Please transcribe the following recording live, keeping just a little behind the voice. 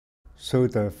So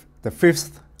the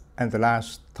fifth and the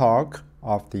last talk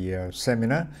of the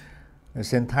seminar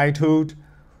is entitled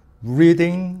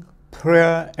Reading,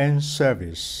 Prayer and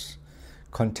Service,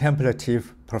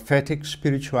 Contemplative-Prophetic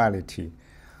Spirituality.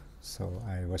 So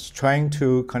I was trying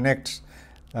to connect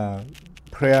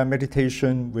prayer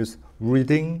meditation with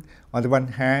reading on the one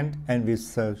hand and with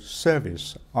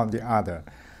service on the other.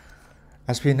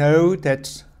 As we know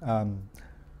that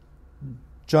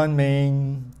John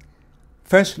Main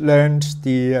first learned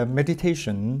the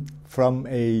meditation from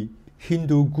a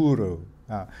Hindu guru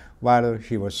while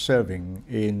he was serving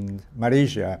in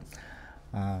Malaysia,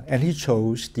 and he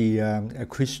chose the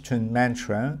Christian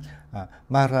mantra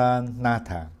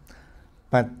Maranatha.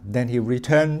 But then he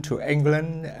returned to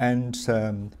England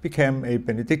and became a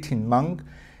Benedictine monk.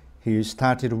 He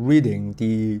started reading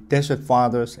the Desert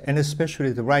Fathers and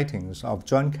especially the writings of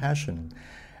John Cassian,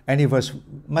 and he was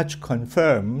much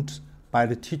confirmed by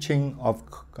the teaching of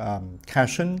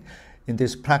Cassian in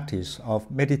this practice of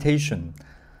meditation.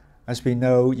 As we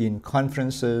know, in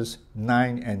conferences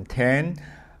 9 and 10,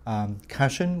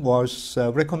 Cassian was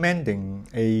recommending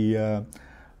a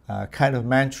kind of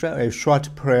mantra, a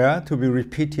short prayer to be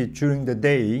repeated during the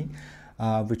day,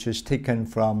 which is taken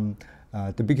from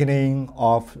the beginning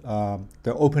of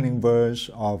the opening verse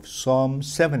of Psalm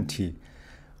 70.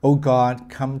 O God,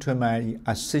 come to my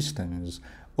assistance.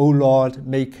 O Lord,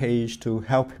 make haste to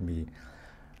help me.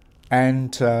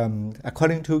 And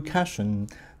according to Cassian,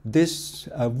 this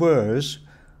verse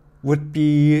would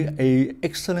be an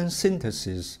excellent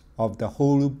synthesis of the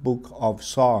whole book of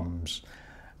Psalms.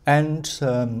 And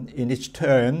in its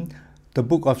turn, the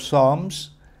book of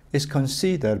Psalms is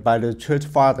considered by the Church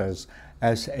Fathers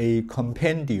as a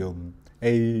compendium,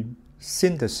 a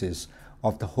synthesis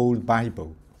of the whole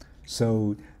Bible.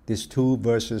 So these two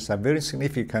verses are very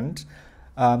significant.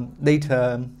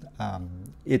 Later,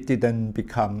 it didn't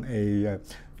become a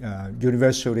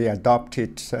universally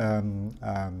adopted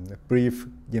brief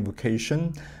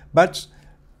invocation, but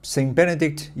Saint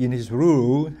Benedict in his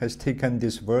rule has taken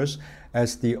this verse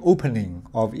as the opening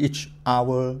of each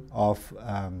hour of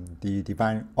the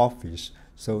divine office.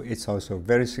 So it's also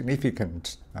very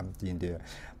significant. The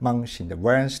monks in the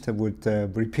West would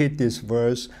repeat this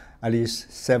verse at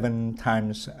least 7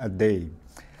 times a day.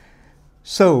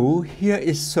 So here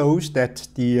it shows that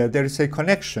there is a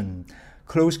connection,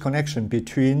 close connection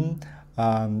between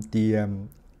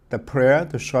the prayer,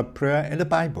 the short prayer, and the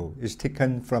Bible. It's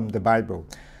taken from the Bible.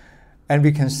 And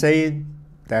we can say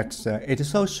that it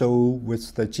is also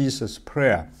with the Jesus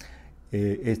prayer.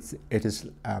 It is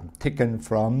taken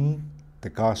from the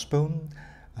Gospel,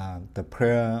 the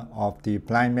prayer of the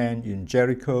blind man in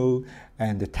Jericho,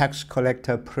 and the tax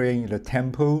collector praying in the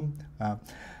temple,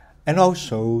 and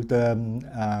also the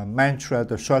mantra,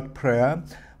 the short prayer,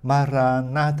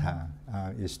 Maranatha,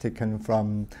 is taken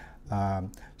from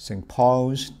St.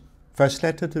 Paul's first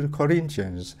letter to the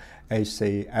Corinthians as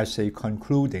a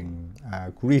concluding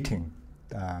greeting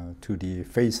to the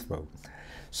faithful.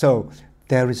 So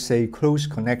there is a close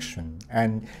connection,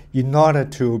 and in order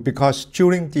to, because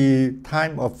during the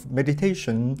time of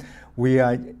meditation, we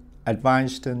are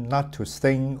advised not to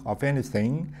think of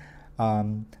anything,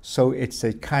 so it's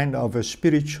a kind of a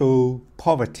spiritual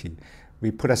poverty.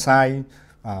 We put aside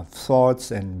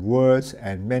thoughts and words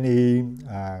and many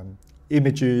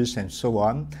images and so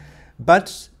on,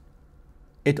 but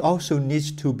it also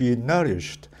needs to be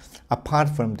nourished. Apart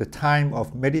from the time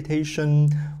of meditation,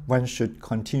 one should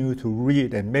continue to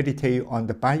read and meditate on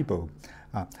the Bible.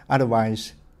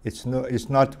 Otherwise, it's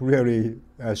not really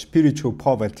spiritual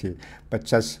poverty, but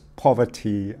just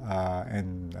poverty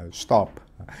and stop.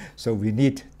 So we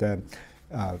need the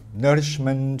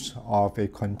nourishment of a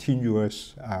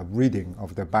continuous reading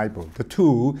of the Bible. The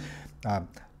two,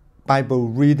 Bible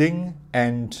reading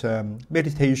and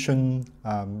meditation,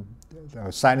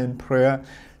 silent prayer,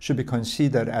 should be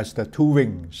considered as the two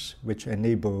wings which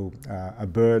enable a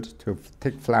bird to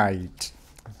take flight.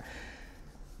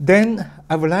 Then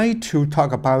I would like to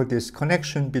talk about this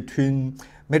connection between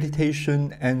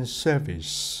meditation and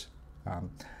service,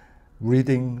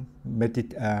 reading,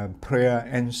 prayer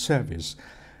and service.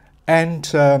 And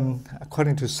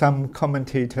according to some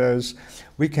commentators,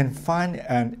 we can find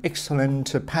an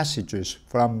excellent passages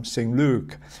from St.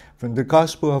 Luke, from the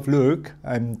Gospel of Luke,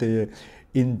 and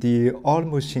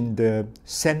almost in the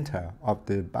center of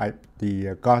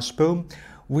the Gospel,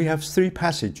 we have 3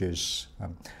 passages.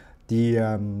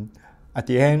 At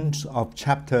the end of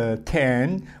chapter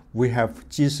 10, we have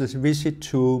Jesus' visit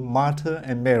to Martha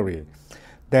and Mary.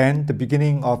 Then, the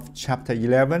beginning of chapter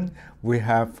 11, we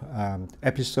have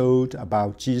episode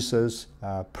about Jesus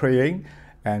praying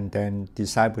and then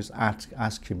disciples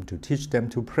ask him to teach them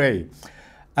to pray.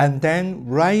 And then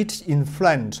right in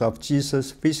front of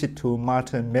Jesus' visit to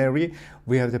Martha and Mary,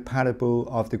 we have the parable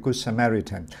of the Good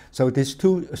Samaritan. So these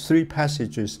three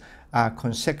passages are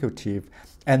consecutive,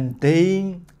 and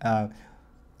they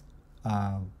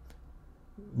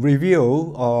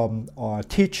reveal or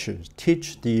teach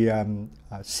the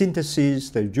synthesis,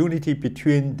 the unity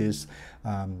between this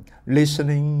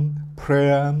listening,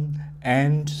 prayer,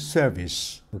 and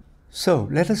service. So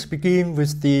let us begin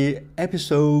with the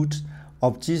episode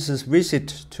of Jesus'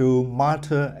 visit to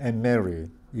Martha and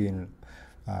Mary in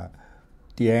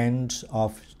the end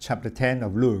of chapter 10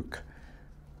 of Luke.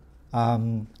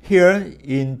 Here,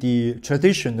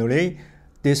 traditionally,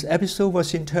 this episode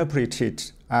was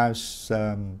interpreted as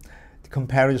the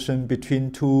comparison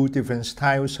between two different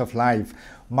styles of life.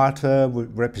 Martha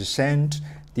would represent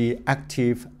the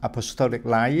active apostolic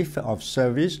life of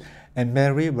service, and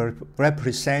Mary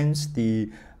represents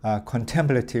the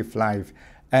contemplative life.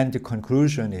 And the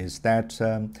conclusion is that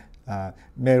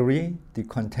Mary, the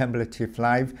contemplative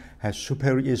life,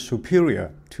 is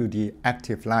superior to the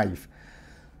active life.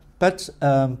 But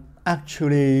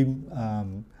actually,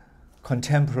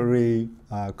 contemporary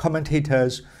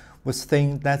commentators would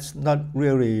think that's not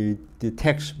really the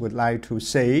text would like to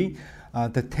say.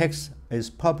 The text is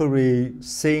probably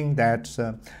saying that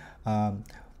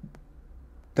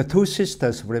the two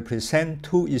sisters represent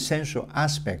two essential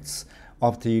aspects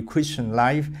of the Christian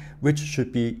life which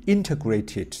should be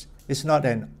integrated. It's not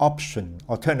an option,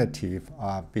 alternative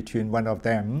between one of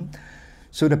them.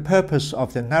 So the purpose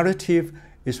of the narrative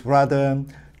is rather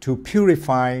to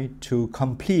purify, to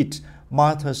complete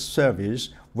Martha's service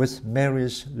with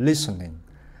Mary's listening.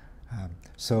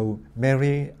 So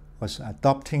Mary was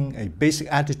adopting a basic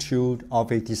attitude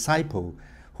of a disciple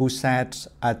who sat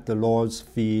at the Lord's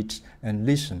feet and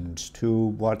listened to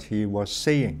what he was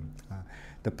saying.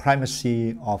 The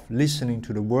primacy of listening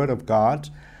to the Word of God.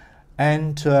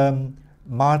 And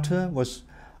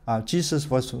Jesus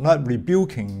was not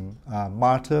rebuking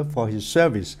Martha for his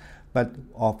service, but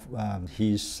of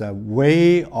his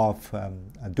way of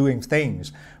doing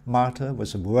things. Martha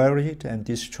was worried and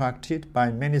distracted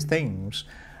by many things,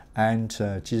 and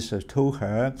Jesus told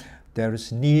her there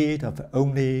is need of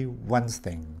only one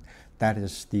thing. That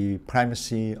is the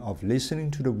primacy of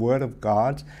listening to the Word of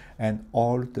God, and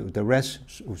all the rest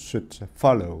should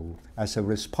follow as a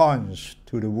response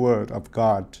to the Word of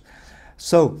God.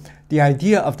 So the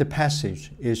idea of the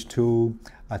passage is to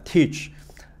teach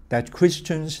that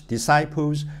Christians,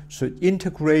 disciples, should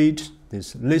integrate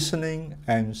this listening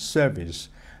and service.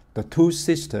 The two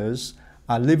sisters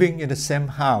are living in the same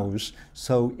house,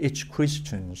 so each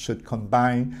Christian should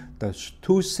combine the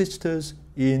two sisters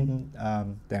in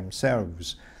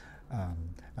themselves.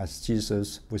 As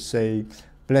Jesus would say,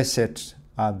 blessed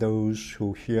are those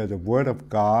who hear the Word of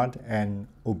God and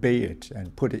obey it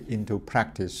and put it into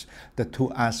practice. The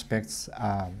two aspects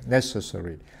are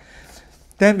necessary.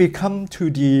 Then we come to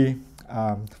the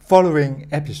following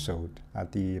episode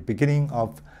at the beginning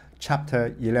of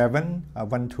chapter 11,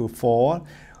 1 to 4.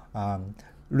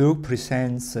 Luke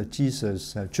presents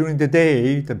Jesus during the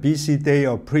day, the busy day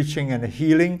of preaching and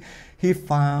healing. He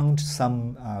found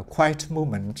some quiet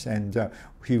moment, and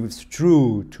he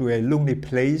withdrew to a lonely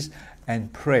place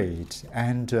and prayed.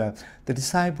 And the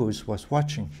disciples was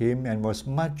watching him and was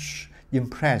much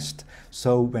impressed.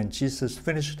 So when Jesus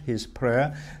finished his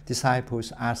prayer,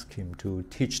 disciples asked him to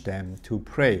teach them to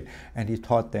pray, and he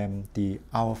taught them the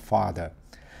Our Father.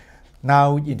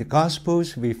 Now in the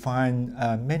Gospels, we find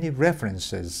many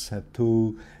references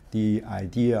to the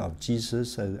idea of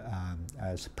Jesus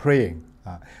as praying,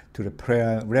 to the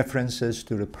prayer, references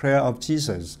to the prayer of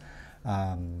Jesus.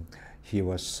 He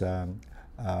was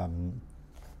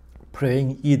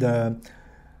praying either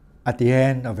at the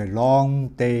end of a long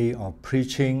day of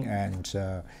preaching and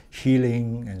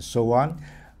healing and so on.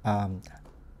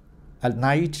 At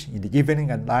night, in the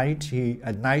evening, at night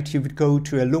he would go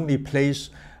to a lonely place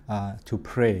to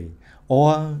pray.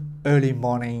 Or early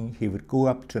morning, he would go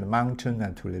up to the mountain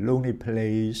and to a lonely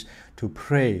place to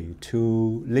pray,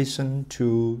 to listen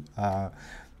to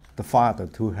the Father,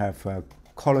 to have a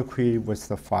colloquy with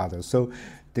the Father. So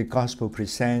the Gospel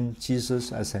presents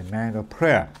Jesus as a man of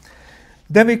prayer.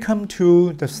 Then we come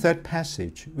to the third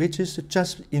passage, which is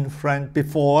just in front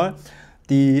before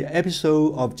the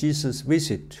episode of Jesus'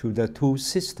 visit to the two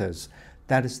sisters.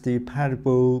 That is the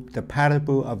parable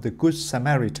of the Good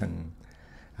Samaritan.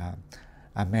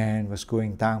 A man was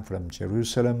going down from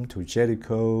Jerusalem to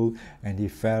Jericho, and he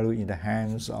fell in the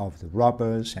hands of the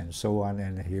robbers and so on,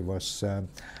 and he was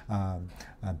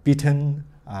beaten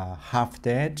half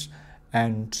dead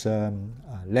and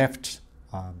left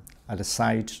at the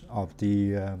side of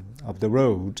the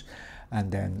road,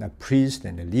 and then a priest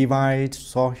and a Levite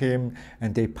saw him,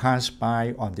 and they passed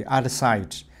by on the other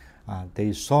side.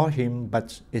 They saw him,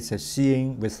 but it's a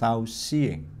seeing,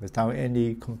 without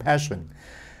any compassion.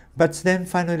 But then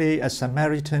finally a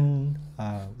Samaritan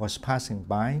was passing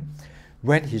by.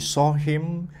 When he saw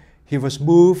him, he was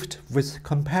moved with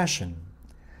compassion.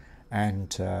 And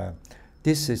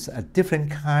this is a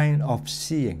different kind of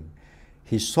seeing.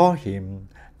 He saw him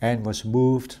and was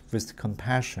moved with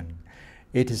compassion.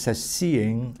 It is a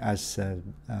seeing, as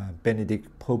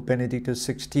Pope Benedict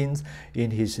XVI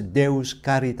in his Deus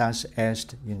Caritas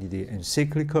Est in the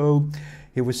encyclical,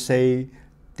 he would say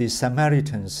the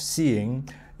Samaritan's seeing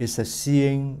is a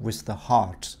seeing with the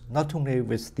heart, not only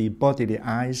with the bodily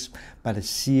eyes, but a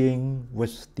seeing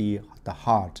with the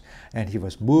heart. And he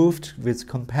was moved with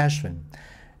compassion.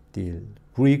 The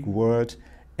Greek word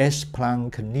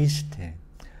esplankaniste,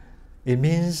 it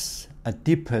means a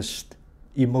deepest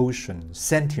emotion,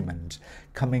 sentiment,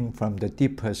 coming from the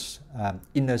deepest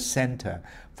inner center,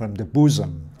 from the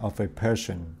bosom of a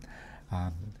person,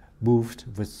 moved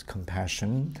with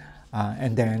compassion.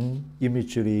 And then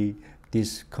immediately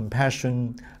this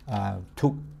compassion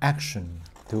took action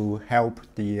to help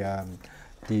the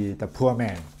poor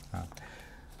man.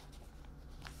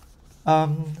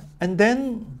 And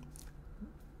then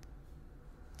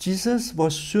Jesus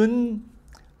was soon,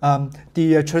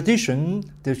 the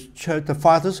tradition, the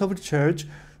fathers of the church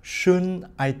soon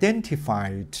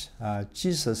identified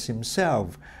Jesus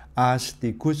himself as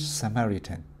the Good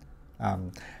Samaritan.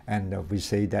 And we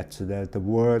say that the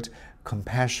word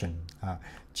compassion,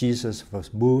 Jesus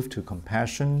was moved to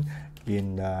compassion.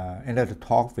 In another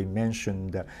talk, we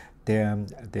mentioned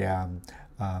their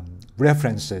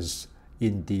references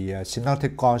in the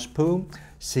Synoptic Gospel,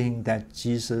 saying that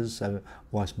Jesus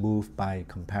was moved by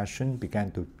compassion,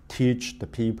 began to teach the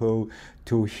people,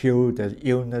 to heal the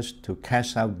illness, to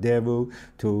cast out devil,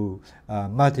 to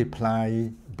multiply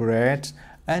bread,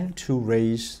 and to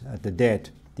raise the dead,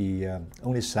 the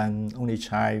only son, only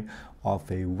child of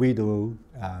a widow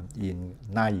in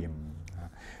Naim.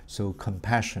 So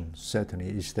compassion certainly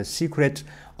is the secret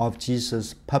of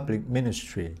Jesus' public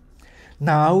ministry.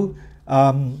 Now,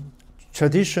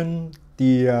 tradition,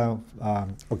 the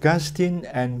Augustine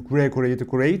and Gregory the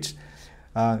Great,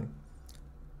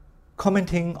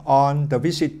 commenting on the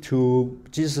visit to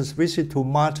Jesus' visit to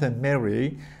Martha and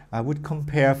Mary, I would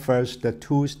compare first the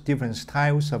two different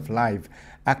styles of life: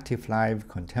 active life,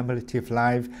 contemplative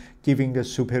life, giving the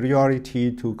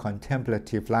superiority to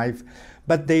contemplative life.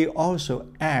 But they also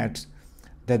add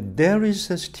that there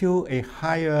is still a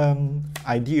higher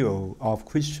ideal of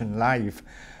Christian life,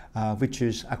 which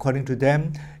is, according to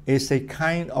them, is a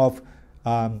kind of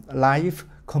life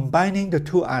combining the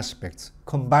two aspects,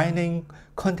 combining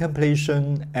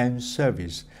contemplation and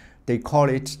service. They call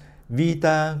it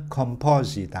vita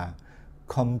composita,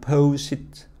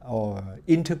 composite or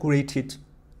integrated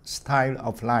style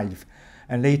of life.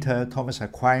 And later Thomas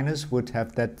Aquinas would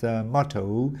have that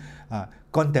motto,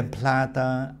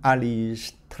 contemplata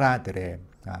aliis tradere,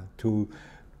 to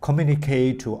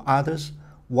communicate to others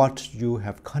what you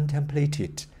have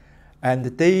contemplated. And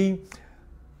they,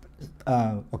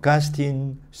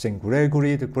 Augustine, St.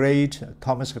 Gregory the Great,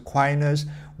 Thomas Aquinas,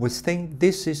 would think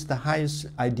this is the highest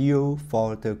ideal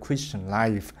for the Christian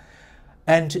life.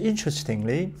 And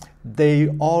interestingly, they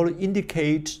all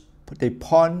indicate, they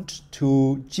point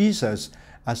to Jesus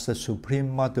as the supreme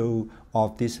model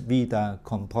of this vita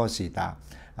composita,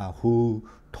 who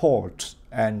taught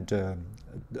and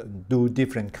do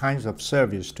different kinds of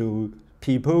service to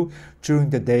people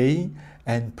during the day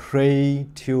and pray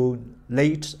till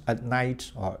late at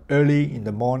night or early in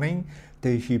the morning.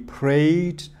 He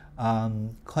prayed,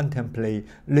 contemplate,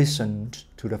 listened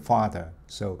to the Father.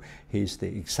 So he's the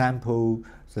example,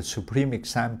 the supreme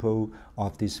example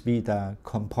of this vita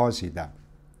composita.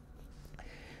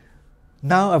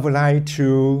 Now I would like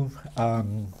to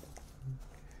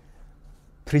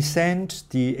present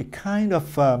a kind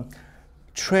of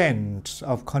trend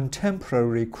of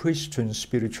contemporary Christian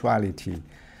spirituality.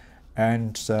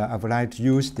 And I would like to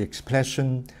use the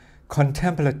expression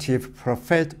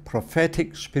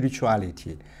contemplative-prophetic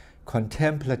spirituality,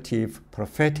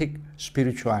 contemplative-prophetic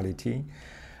spirituality,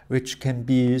 which can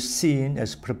be seen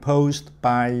as proposed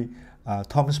by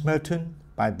Thomas Merton,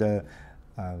 by the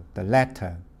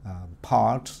latter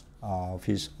part of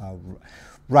his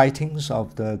writings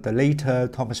of the later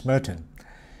Thomas Merton.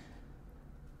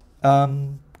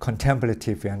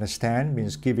 Contemplative, we understand,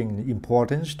 means giving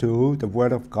importance to the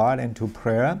Word of God and to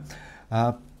prayer.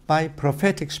 By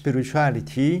prophetic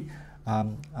spirituality,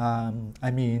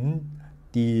 I mean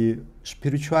the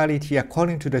spirituality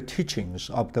according to the teachings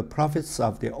of the prophets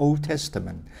of the Old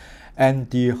Testament. And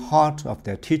the heart of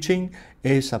their teaching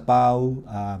is about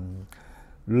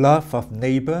love of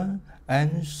neighbor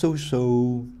and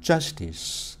social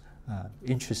justice.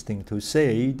 Interesting to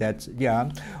say that, yeah,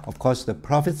 of course, the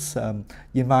prophets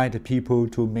invite the people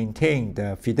to maintain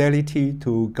the fidelity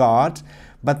to God,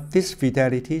 but this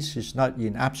fidelity is not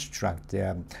in abstract.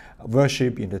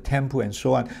 Worship in the temple and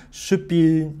so on should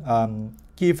be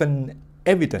given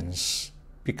evidence,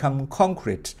 become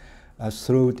concrete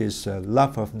through this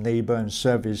love of neighbor and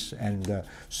service and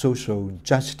social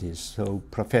justice. So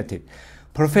prophetic.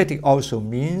 Prophetic also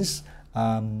means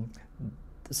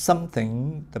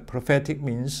something. The prophetic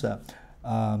means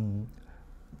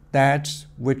that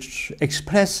which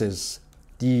expresses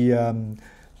the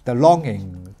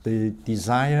longing, the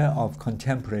desire of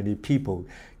contemporary people,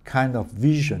 kind of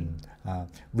vision,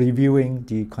 reviewing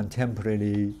the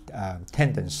contemporary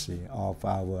tendency of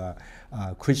our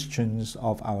Christians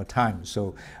of our time.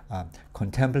 So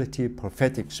contemplative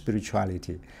prophetic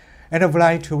spirituality. And I would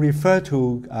like to refer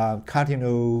to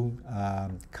Cardinal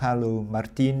Carlo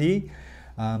Martini.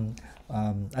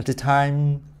 At the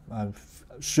time,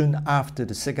 soon after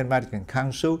the Second Vatican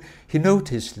Council, he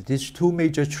noticed these two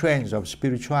major trends of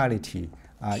spirituality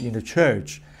in the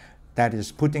Church, that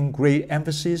is putting great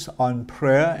emphasis on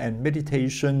prayer and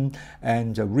meditation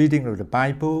and reading of the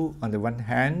Bible on the one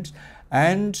hand,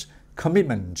 and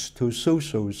commitment to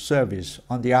social service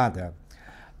on the other.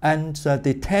 And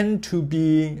they tend to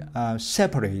be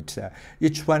separate.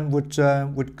 Each one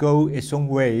would go its own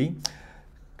way.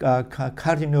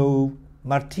 Cardinal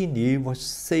Martini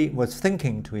was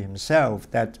thinking to himself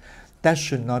that that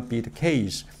should not be the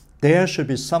case. There should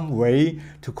be some way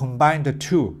to combine the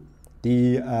two,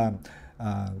 the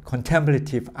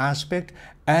contemplative aspect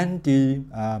and the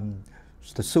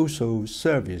social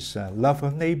service. Love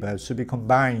of neighbor should be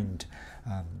combined.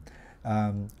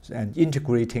 And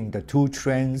integrating the two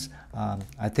trends,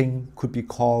 I think, could be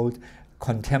called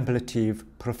contemplative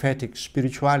prophetic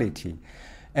spirituality.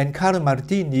 And Carlo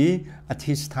Martini, at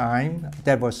his time,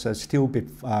 that was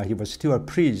he was still a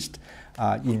priest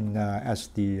as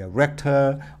the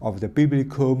rector of the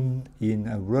Biblicum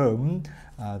in Rome,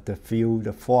 the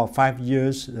 4 or 5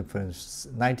 years, from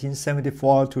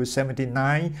 1974 to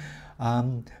 79,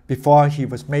 before he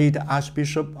was made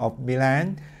Archbishop of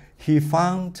Milan. He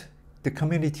found the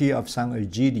community of San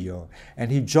Egidio,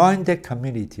 and he joined that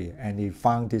community, and he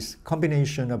found this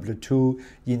combination of the two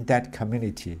in that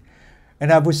community.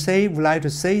 And I would like to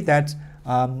say that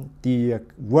the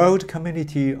world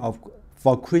community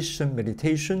for Christian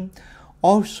meditation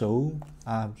also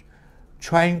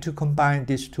trying to combine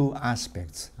these two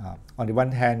aspects. On the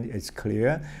one hand, it's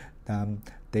clear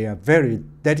they are very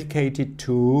dedicated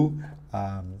to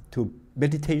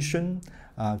meditation,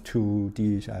 to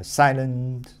the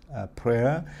silent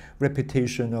prayer,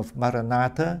 repetition of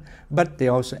Maranatha, but they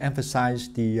also emphasize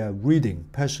the reading,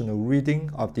 personal reading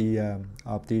of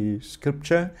the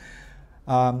scripture,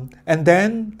 and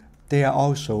then they are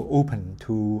also open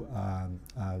to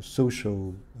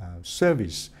social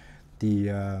service.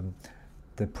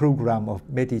 The program of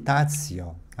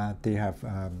meditatio, they have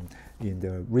in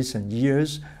the recent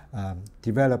years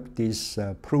developed this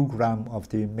program of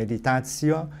the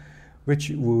meditatio,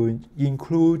 which would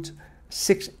include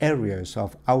 6 areas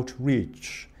of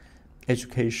outreach: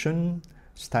 education,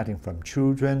 starting from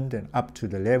children and up to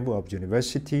the level of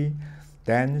university.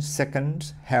 Then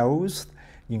second, health,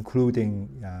 including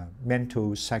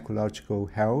mental, psychological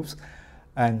health.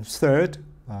 And third,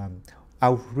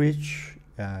 outreach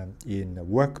in the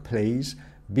workplace,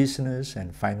 business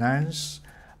and finance.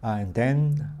 And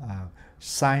then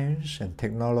science and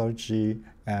technology,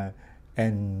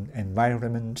 and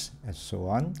environment, and so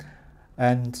on.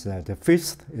 And the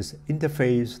 5th is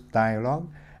interfaith dialogue,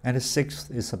 and the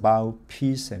 6th is about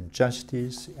peace and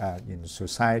justice in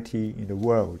society, in the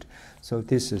world. So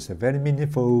this is a very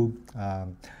meaningful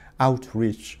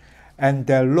outreach. And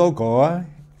the logo,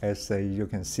 as you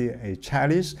can see, a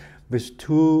chalice with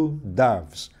 2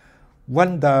 doves.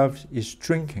 One dove is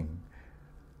drinking.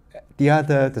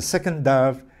 The second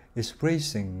dove is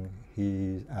raising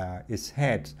its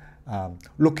head,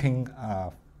 looking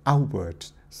outward.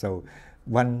 So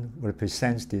one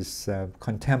represents this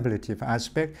contemplative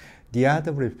aspect, the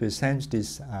other represents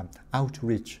this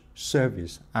outreach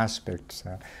service aspect.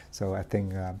 So I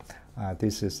think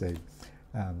this is a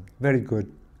very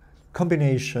good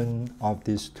combination of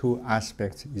these 2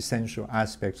 aspects, essential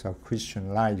aspects of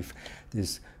Christian life,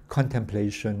 this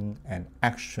contemplation and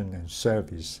action and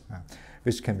service,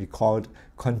 which can be called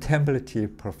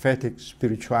contemplative prophetic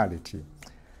spirituality.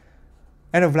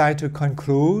 And I would like to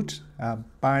conclude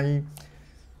by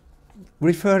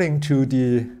referring to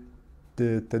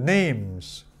the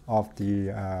names of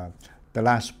the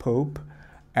last Pope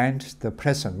and the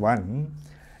present one.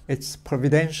 It's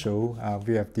providential.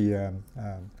 We have the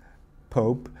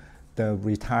Pope, the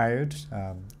retired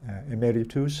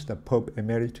emeritus, the Pope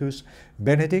Emeritus,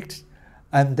 Benedict,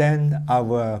 and then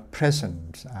our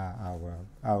present,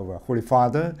 our Holy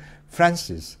Father,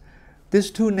 Francis.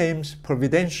 These two names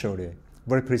providentially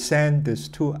represent these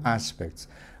two aspects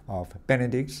of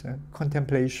Benedict's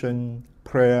contemplation,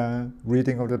 prayer,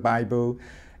 reading of the Bible,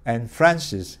 and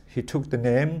Francis, he took the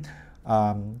name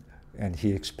and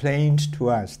he explained to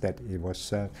us that it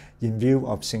was in view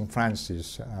of St.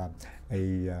 Francis,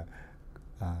 a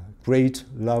great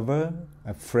lover,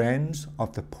 a friend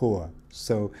of the poor.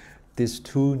 So these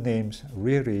two names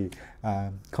really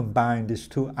combine these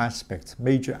two aspects,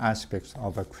 major aspects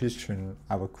of our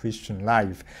Christian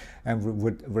life, and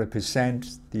would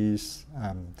represent this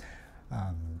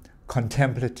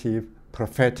contemplative,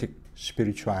 prophetic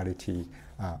spirituality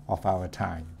of our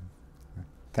time.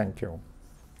 Thank you.